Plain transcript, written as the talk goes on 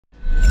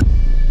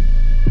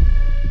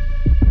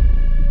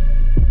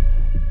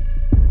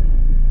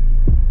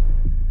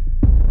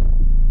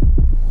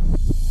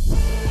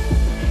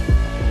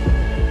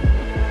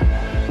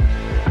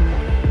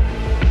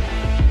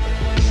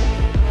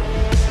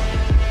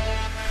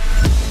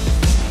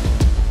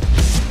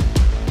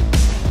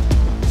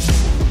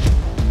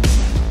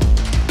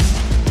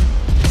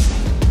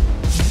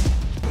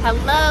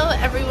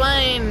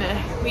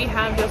everyone! We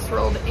have just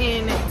rolled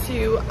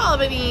into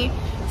Albany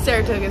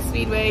Saratoga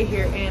Speedway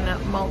here in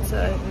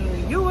Malta,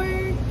 New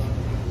York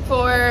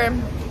for a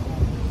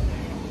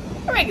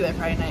regular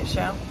Friday night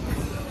show.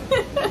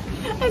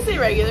 I say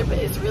regular, but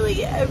it's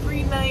really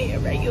every night, a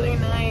regular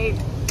night.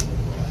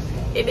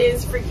 It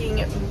is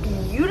freaking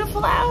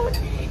beautiful out.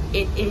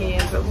 It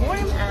is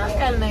warm out,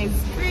 got a nice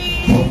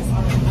breeze.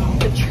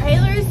 The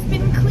trailer's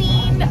been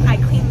cleaned. I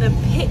cleaned the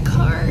pit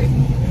car.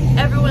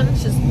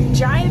 Everyone's just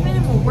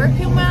jiving, we're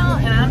working well,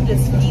 and I'm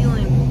just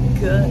feeling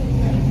good.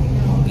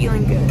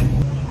 Feeling good.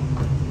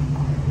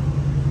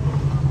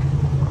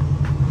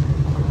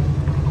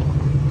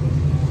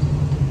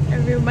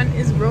 Everyone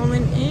is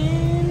rolling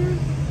in.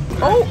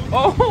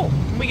 Oh,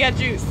 we got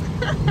juice.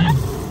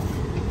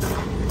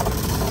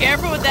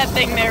 Careful with that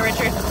thing there,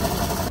 Richard.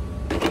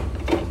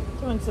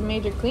 Doing some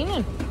major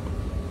cleaning.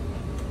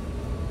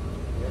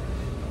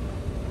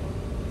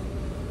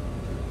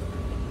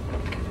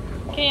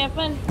 Okay, have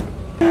fun.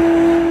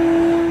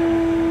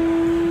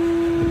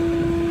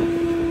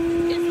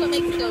 It's what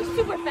makes it go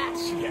super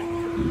fast. Yeah.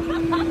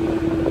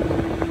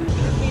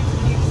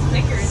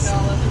 Stickers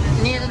all over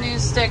this. Need a new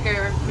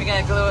sticker. We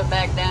gotta glue it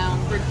back down.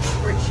 We're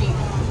cheap.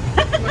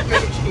 We're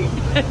very cheap.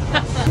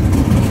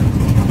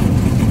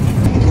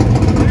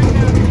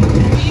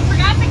 You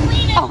forgot to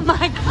clean it. Oh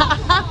my god.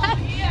 Oh,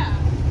 yeah.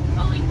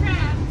 Holy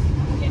crap.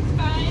 It's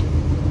fine.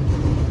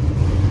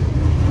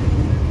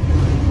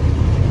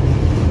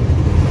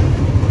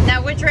 Now,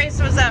 which race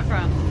was that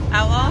from?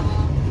 Outlaw?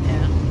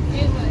 Yeah.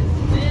 It was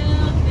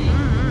filthy.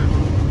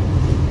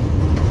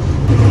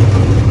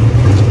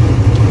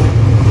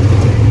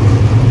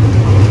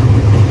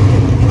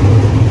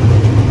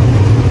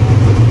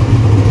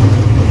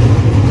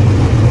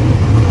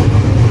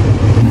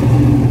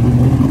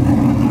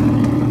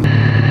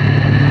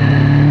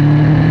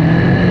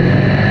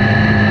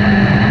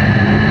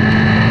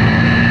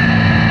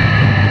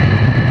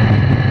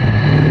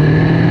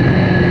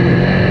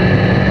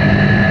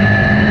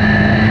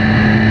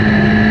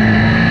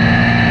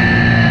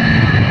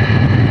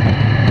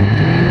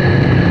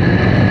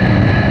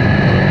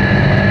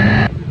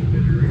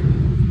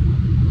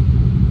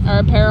 Our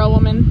apparel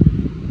woman.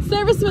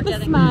 Service with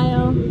a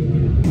smile.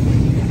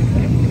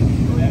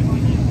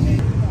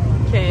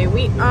 Okay,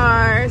 we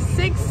are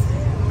 6th,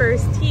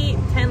 first heat,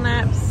 10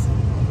 laps,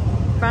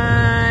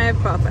 5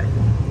 qualified.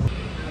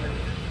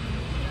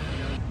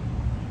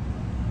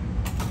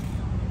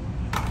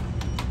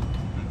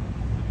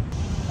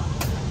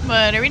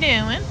 What are we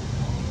doing?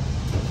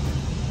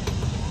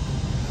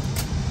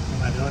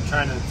 What am I doing?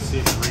 Trying to see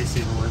if the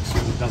receiver works,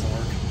 because it doesn't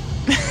work.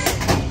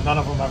 None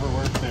of them ever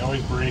work. They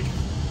always break.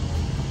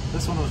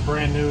 This one was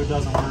brand new, it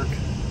doesn't work.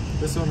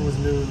 This one was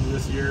new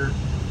this year,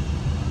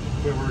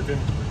 quit working.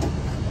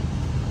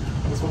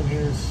 This one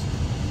here's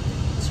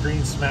the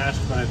screen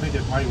smashed, but I think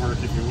it might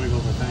work if you wiggle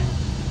the thing.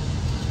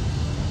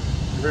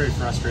 It's very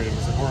frustrating.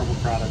 It's a horrible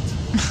product.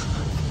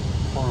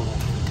 Horrible.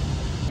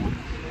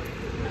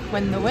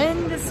 When the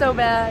wind is so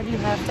bad, you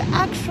have to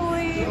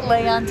actually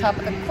lay on top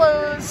of the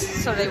clothes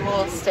so they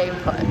will stay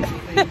put.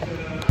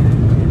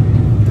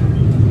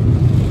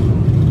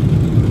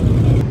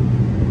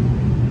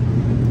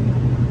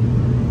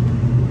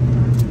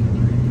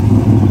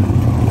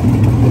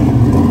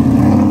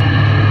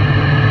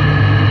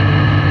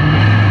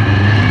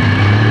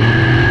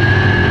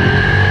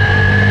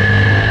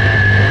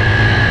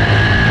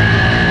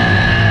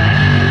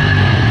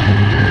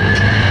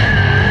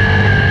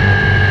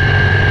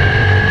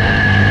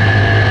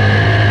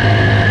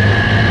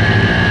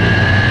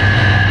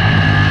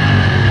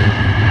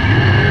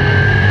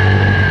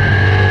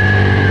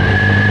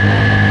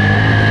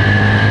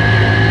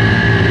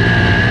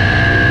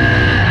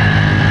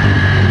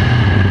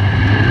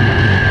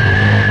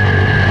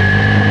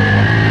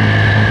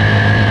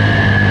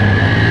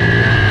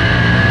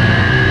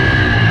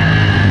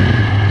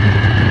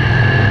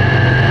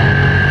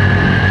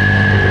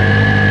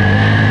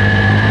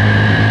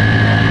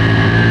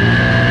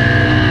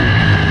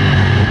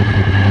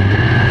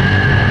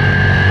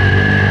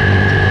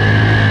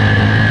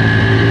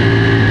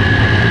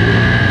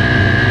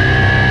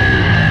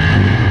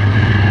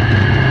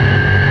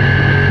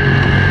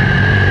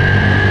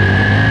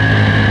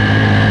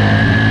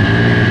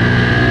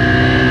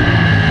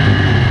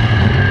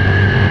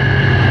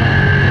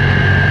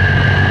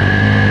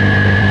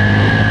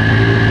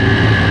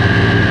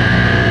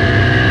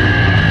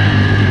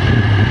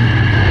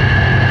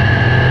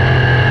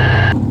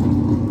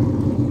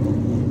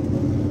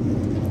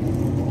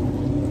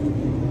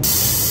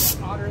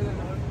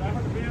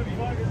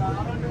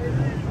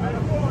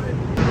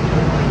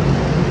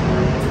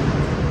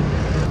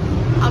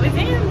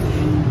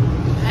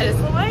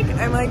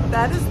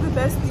 That is the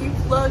best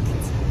you've looked.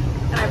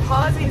 And I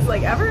pause, he's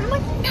like, ever? I'm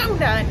like, no,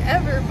 not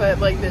ever, but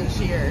like this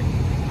year.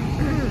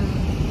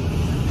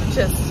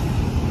 Just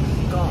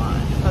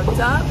gone. Hooked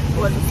up,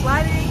 wasn't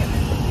sliding.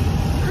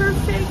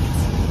 Perfect.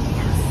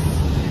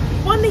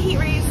 Yes. Won the heat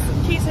race.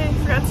 In case I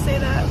forgot to say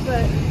that,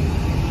 but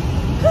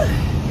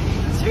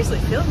seriously,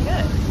 feeling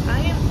good. I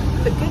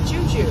am the good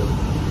juju.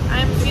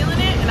 I'm feeling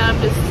it, and I'm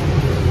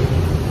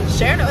just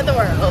sharing it with the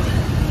world.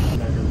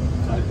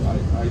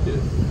 I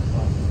did.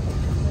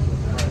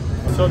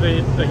 So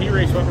the heat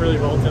race went really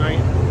well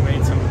tonight.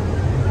 Made some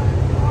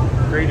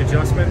great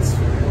adjustments.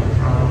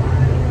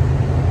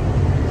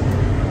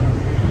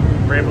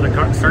 We're able to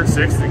start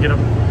 6th and get up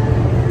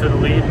to the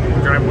lead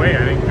and drive away.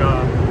 I think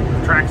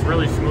the track's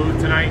really smooth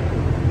tonight.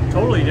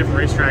 Totally different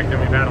racetrack than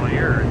we've had all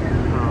year.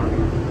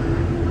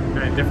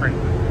 And a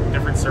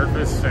different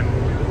surface, and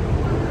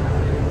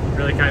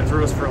really kind of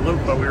threw us for a loop.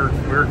 But we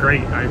were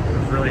great. I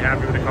was really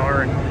happy with the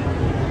car, and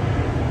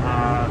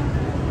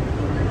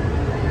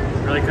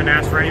really couldn't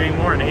ask for anything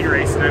more in the heat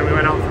race. And then we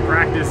went out for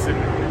practice and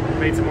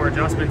made some more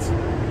adjustments,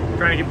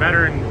 trying to get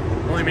better, and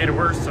only made it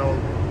worse. So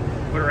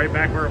put it right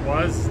back where it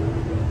was.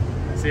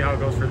 See how it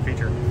goes for the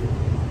feature.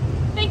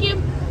 Thank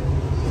you.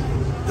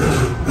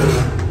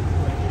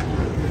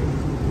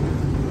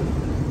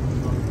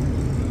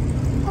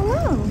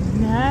 Hello.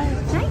 Nice.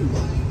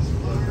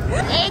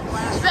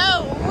 It's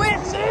so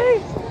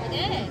windy.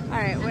 All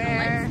right,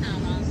 where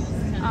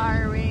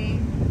are we?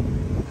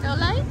 No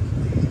light?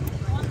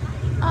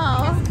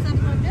 Oh.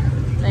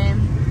 Lame.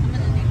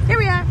 Here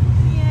we are.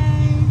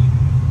 Yay.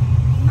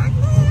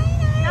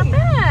 Not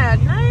bad.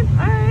 Nice.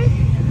 All right.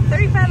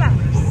 35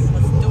 hours.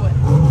 Let's do it.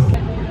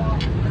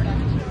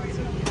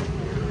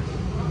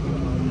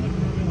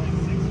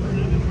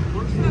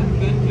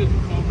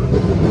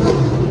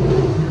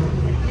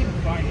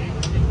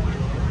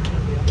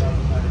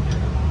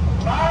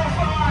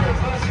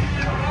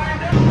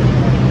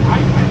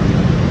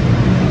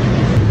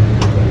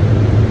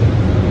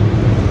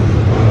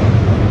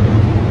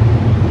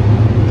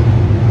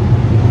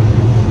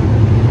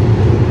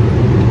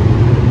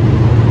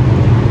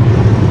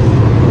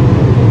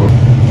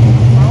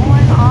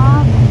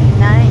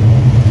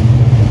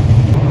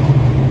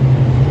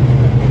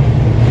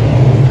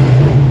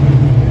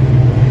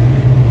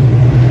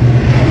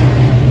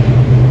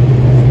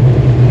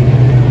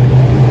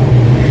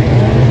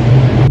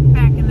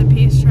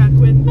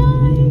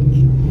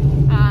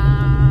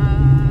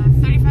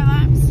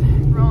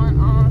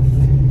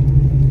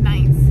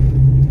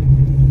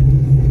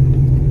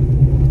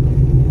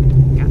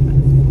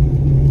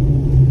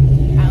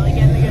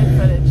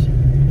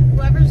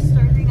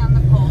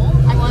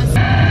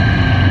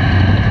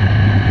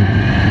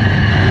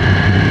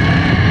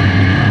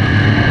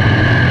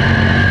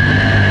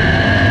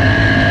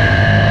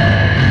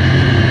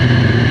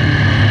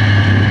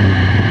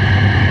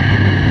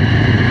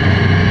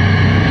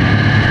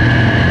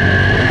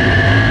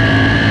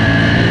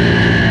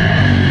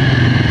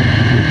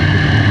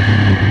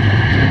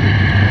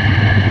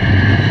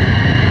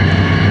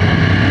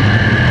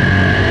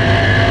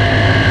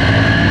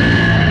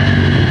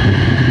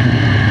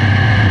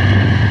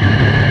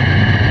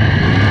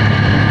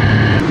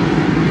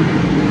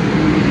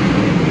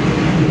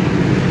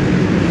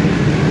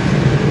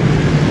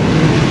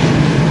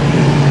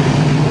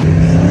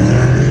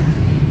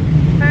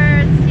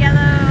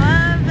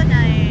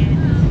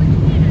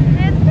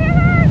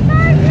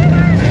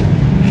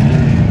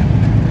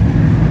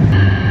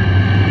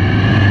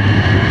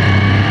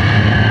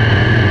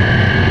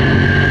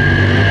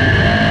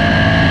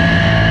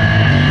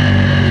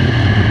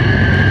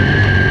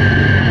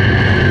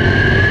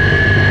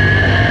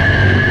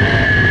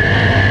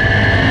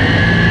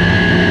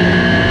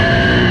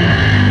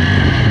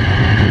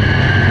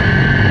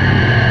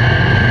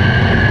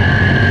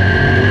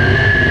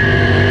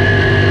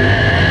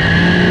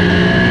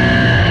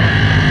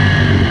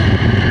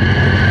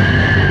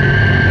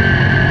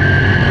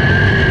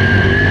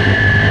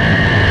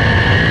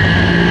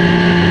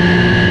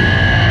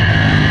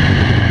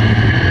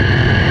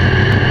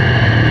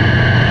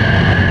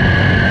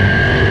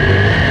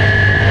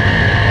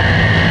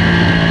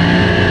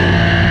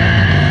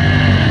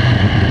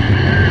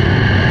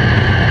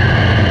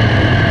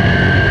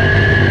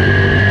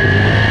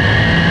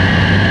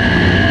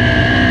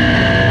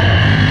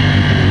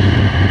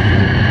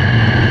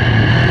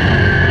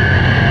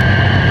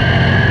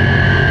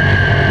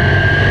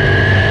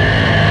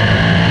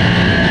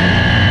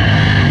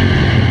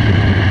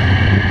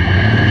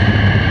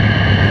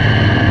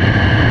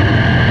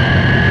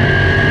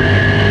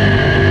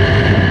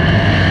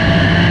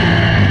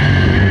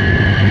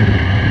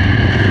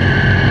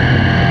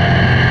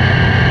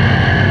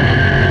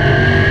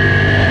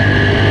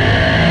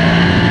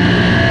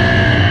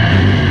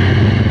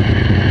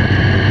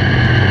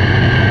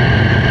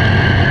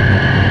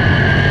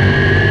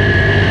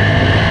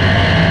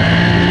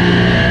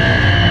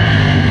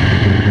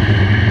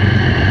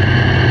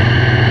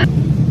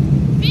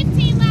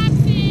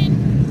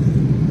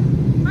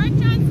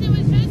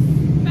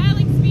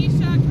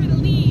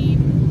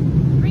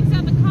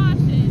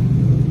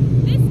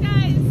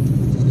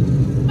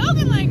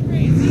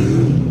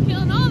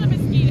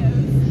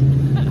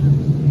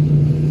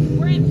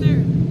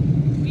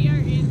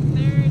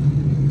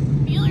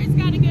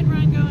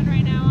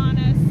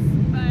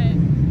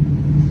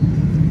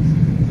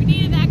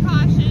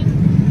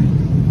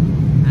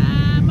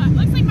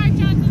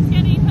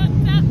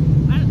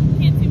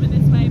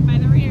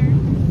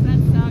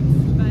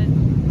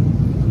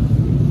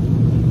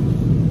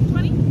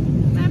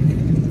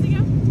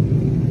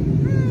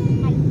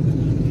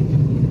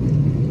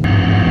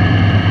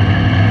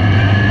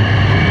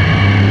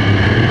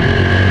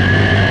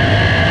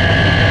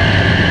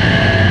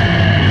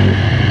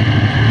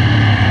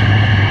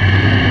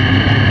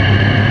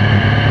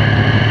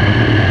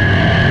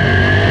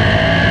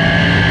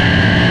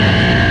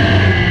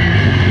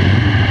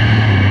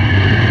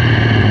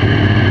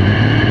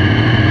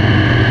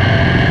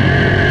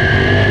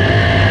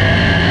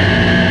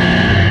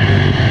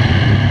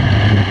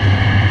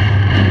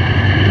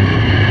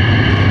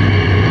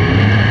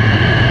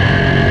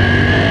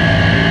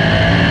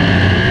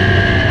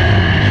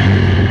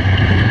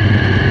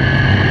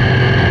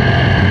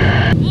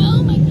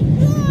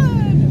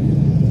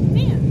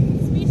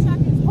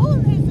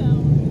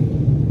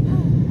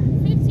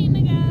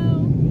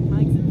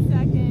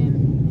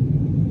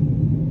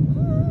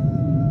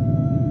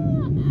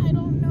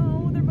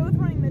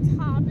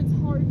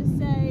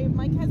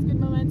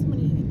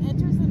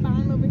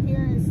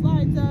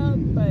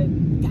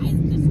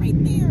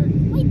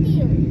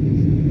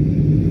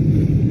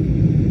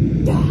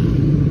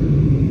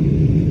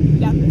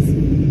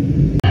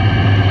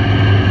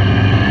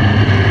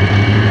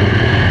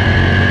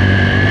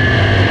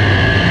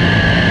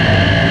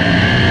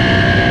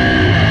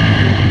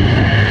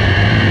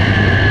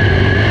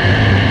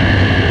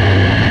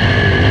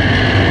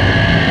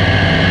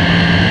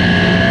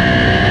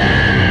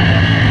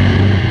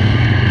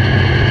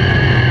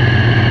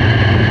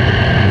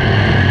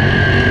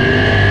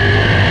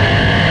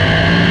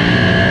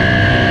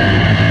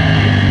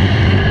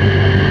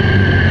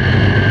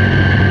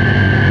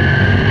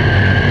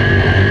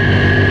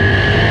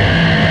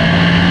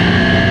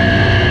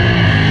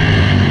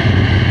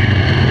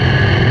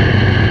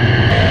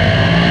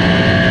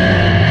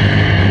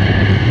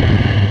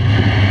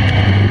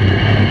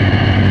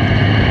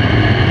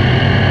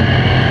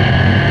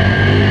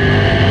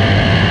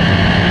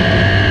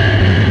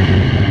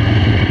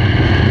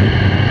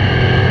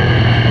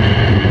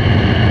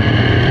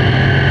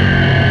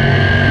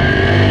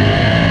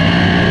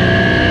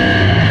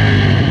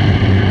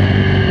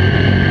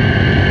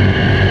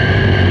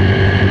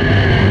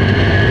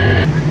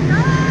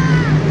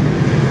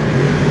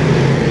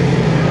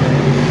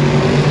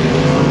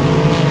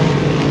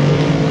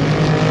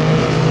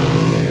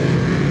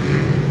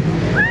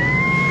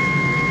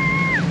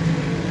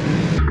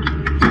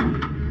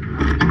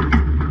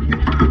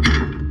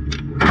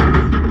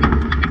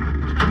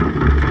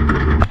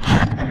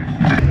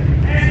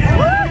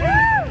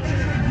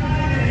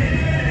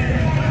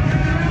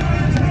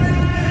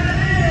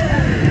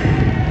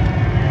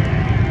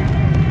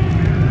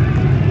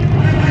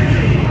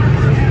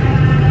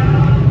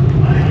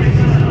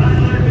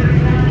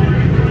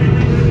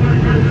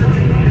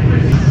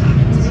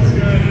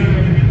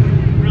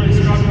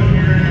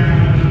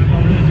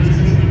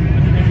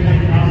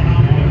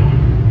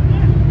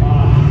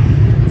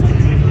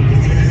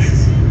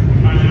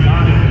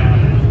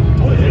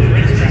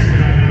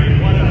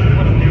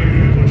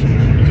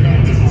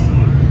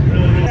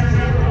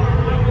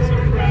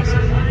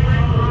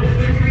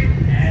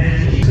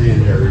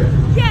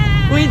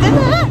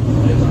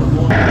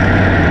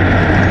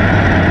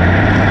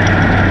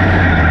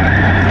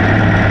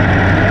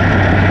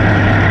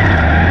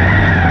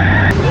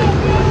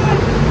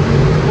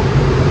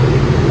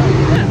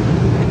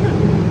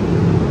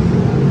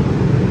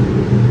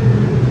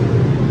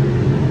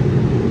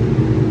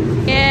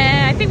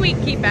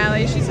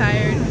 She's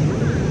tired.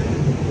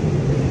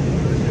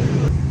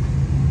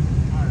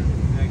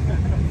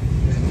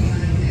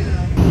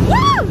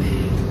 Woo!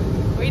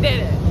 We did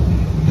it.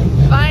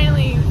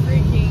 Finally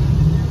freaking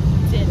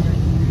did it.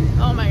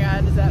 Oh my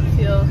god, does that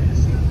feel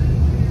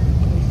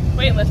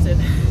weightlifted?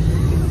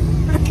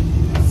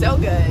 So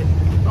good.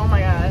 Oh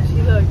my gosh,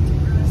 he looked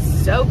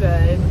so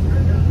good.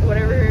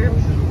 Whatever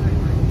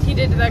he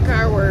did to that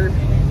car, we're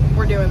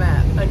doing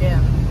that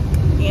again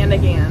and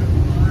again.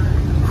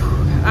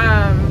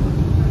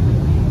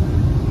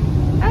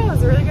 That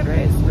was a really good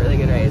race, really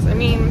good race. I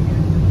mean,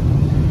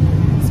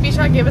 Speed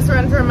Shot gave us a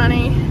run for our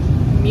money.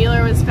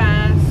 Mueller was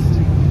fast.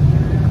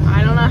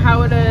 I don't know how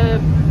it would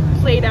have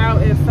played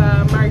out if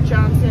Mark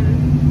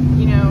Johnson,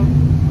 you know,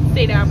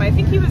 stayed out, but I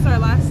think he was our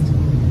last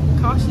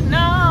caution. No,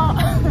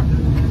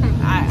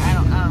 I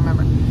don't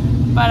remember.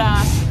 But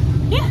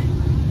yeah,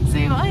 so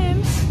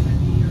Lions,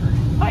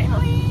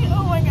 finally.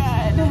 Oh my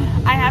god,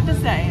 I have to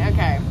say,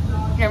 okay,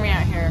 hear me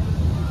out here.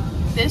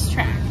 This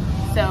track,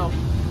 so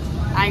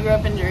I grew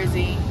up in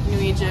Jersey, New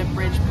Egypt,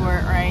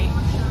 Bridgeport, right?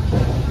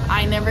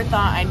 I never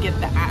thought I'd get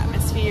the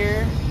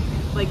atmosphere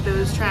like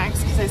those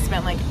tracks because I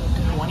spent like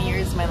 20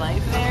 years of my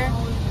life there.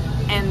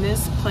 And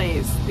this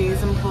place,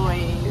 these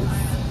employees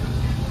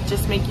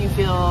just make you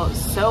feel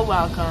so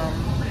welcome,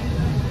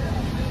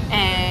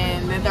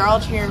 and that they're all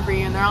cheering for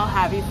you and they're all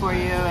happy for you,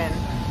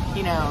 and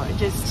you know,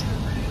 just,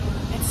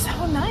 it's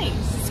so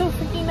nice, so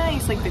freaking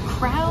nice. Like the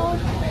crowd,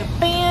 the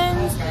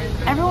bands,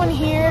 everyone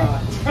here,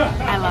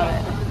 I love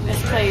it.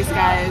 This place,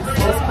 guys,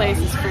 this place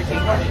is freaking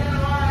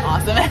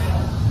awesome.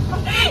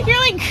 You're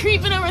like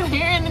creeping over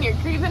there and then you're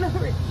creeping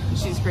over.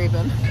 She's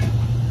creeping.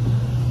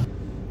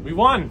 We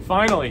won,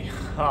 finally.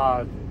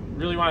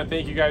 Really want to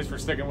thank you guys for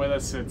sticking with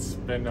us. It's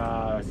been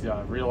a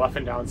real up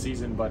and down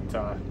season, but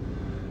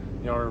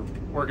you know, we're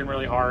working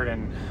really hard,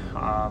 and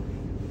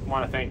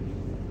want to thank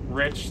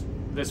Rich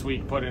this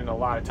week. Put in a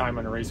lot of time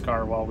on the race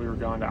car while we were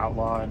gone to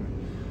Outlaw, and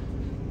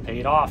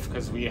paid off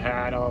because we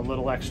had a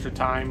little extra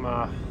time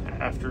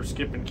after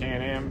skipping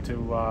Can-Am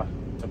to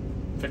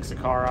fix the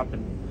car up,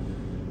 and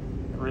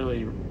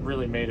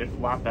really made it a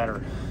lot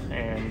better.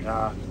 And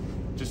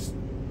just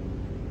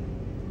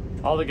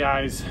all the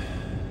guys,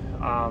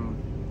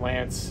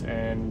 Lance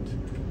and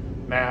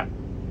Matt,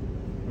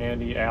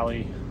 Mandee,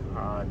 Allie,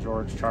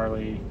 George,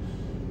 Charlie,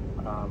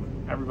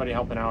 everybody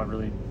helping out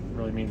really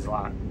means a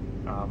lot.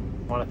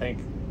 Want to thank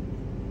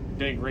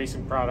Dig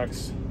Racing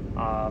Products,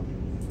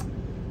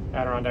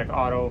 Adirondack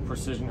Auto,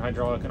 Precision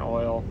Hydraulic and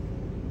Oil,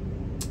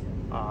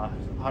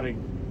 Huddig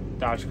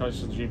Dodge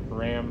Chrysler Jeep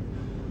Ram,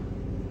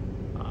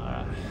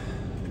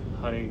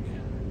 Huddig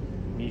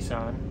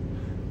Nissan,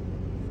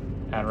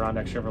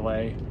 Adirondack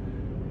Chevrolet,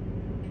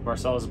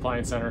 Marcella's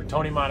Appliance Center,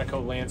 Tony Monaco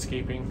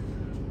Landscaping,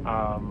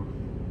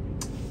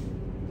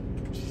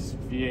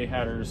 VA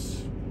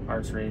Headers,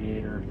 Arts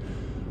Radiator,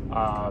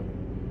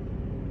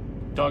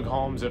 Doug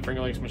Holmes at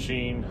Finger Lakes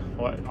Machine,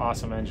 what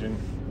awesome engine,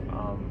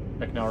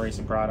 McNell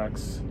Racing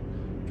Products,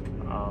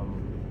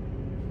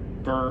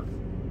 Burt,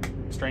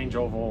 Strange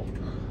Oval,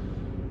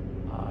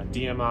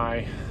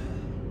 DMI,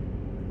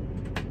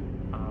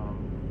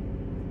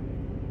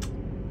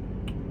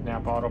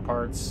 Napa Auto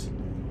Parts,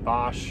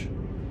 Pauch.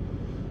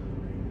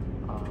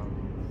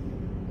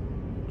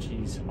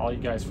 Geez, all you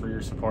guys for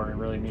your support. It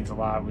really means a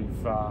lot.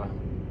 We've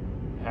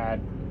had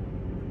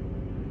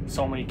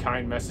so many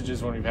kind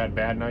messages when we've had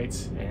bad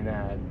nights, and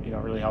you know,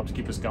 it really helps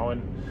keep us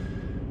going.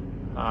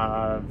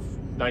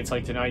 Nights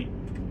like tonight,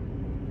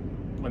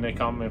 when they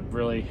come, it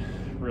really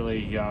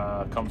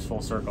comes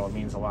full circle. It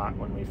means a lot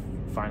when we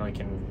finally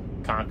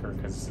can conquer,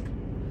 because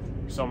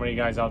there's so many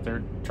guys out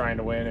there trying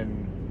to win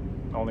and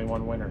only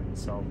one winner.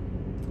 So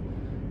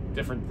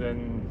different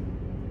than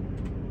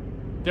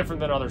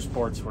other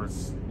sports where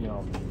it's, you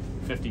know,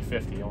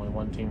 50-50, only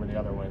one team or the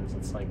other wins.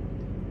 It's like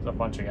there's a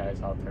bunch of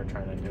guys out there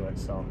trying to do it.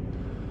 So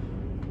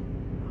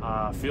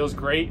feels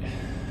great.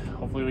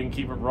 Hopefully we can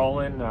keep it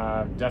rolling.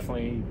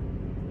 Definitely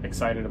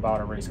excited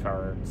about a race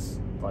car. It's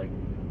like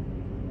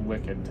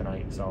wicked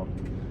tonight, so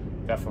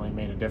definitely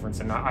made a difference.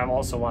 And I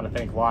also want to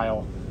thank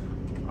Lyle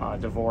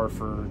DeVore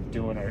for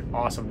doing an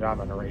awesome job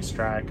on the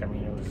racetrack. I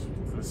mean, it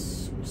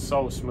was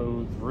so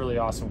smooth, really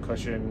awesome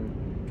cushion,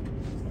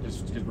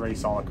 just could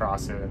race all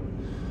across it.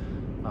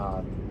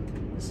 And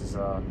this is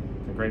a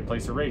great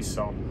place to race.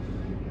 So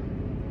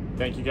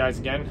thank you guys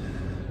again.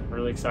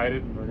 Really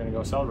excited. We're gonna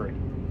go celebrate.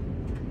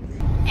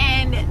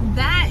 And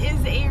that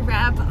is a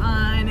wrap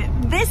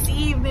on this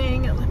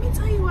evening. Let me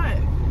tell you what,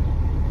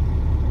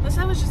 unless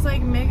I was just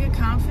like mega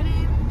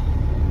confident,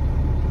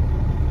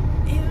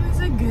 it was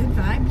a good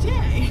vibe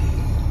day.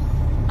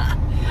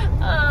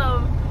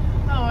 Oh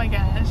my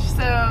gosh.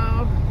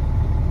 So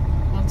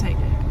we'll take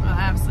it. We'll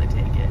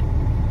absolutely take it.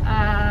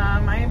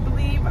 I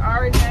believe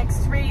our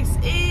next race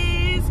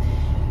is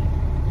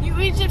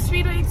Championship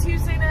Speedway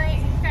Tuesday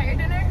night. Got your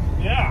dinner?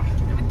 Yeah.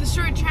 With the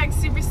Short Track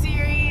Super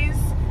Series.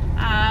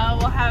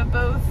 We'll have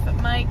both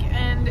Mike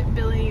and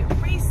Billy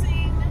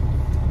racing.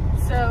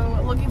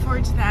 So looking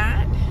forward to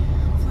that.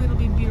 Hopefully it'll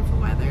be beautiful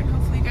weather and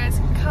hopefully you guys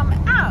can come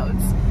out.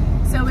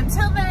 So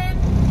until then,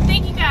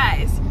 thank you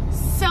guys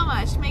so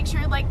much. Make sure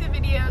to like the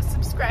video,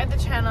 subscribe to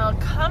the channel,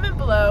 comment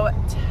below,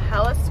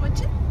 tell us what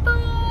you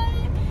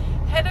thought.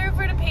 Head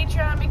over to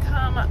Patreon,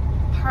 become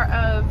part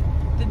of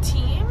the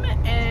team,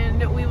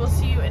 and we will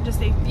see you in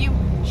just a few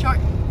short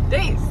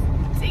days.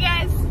 See you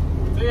guys.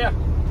 See ya.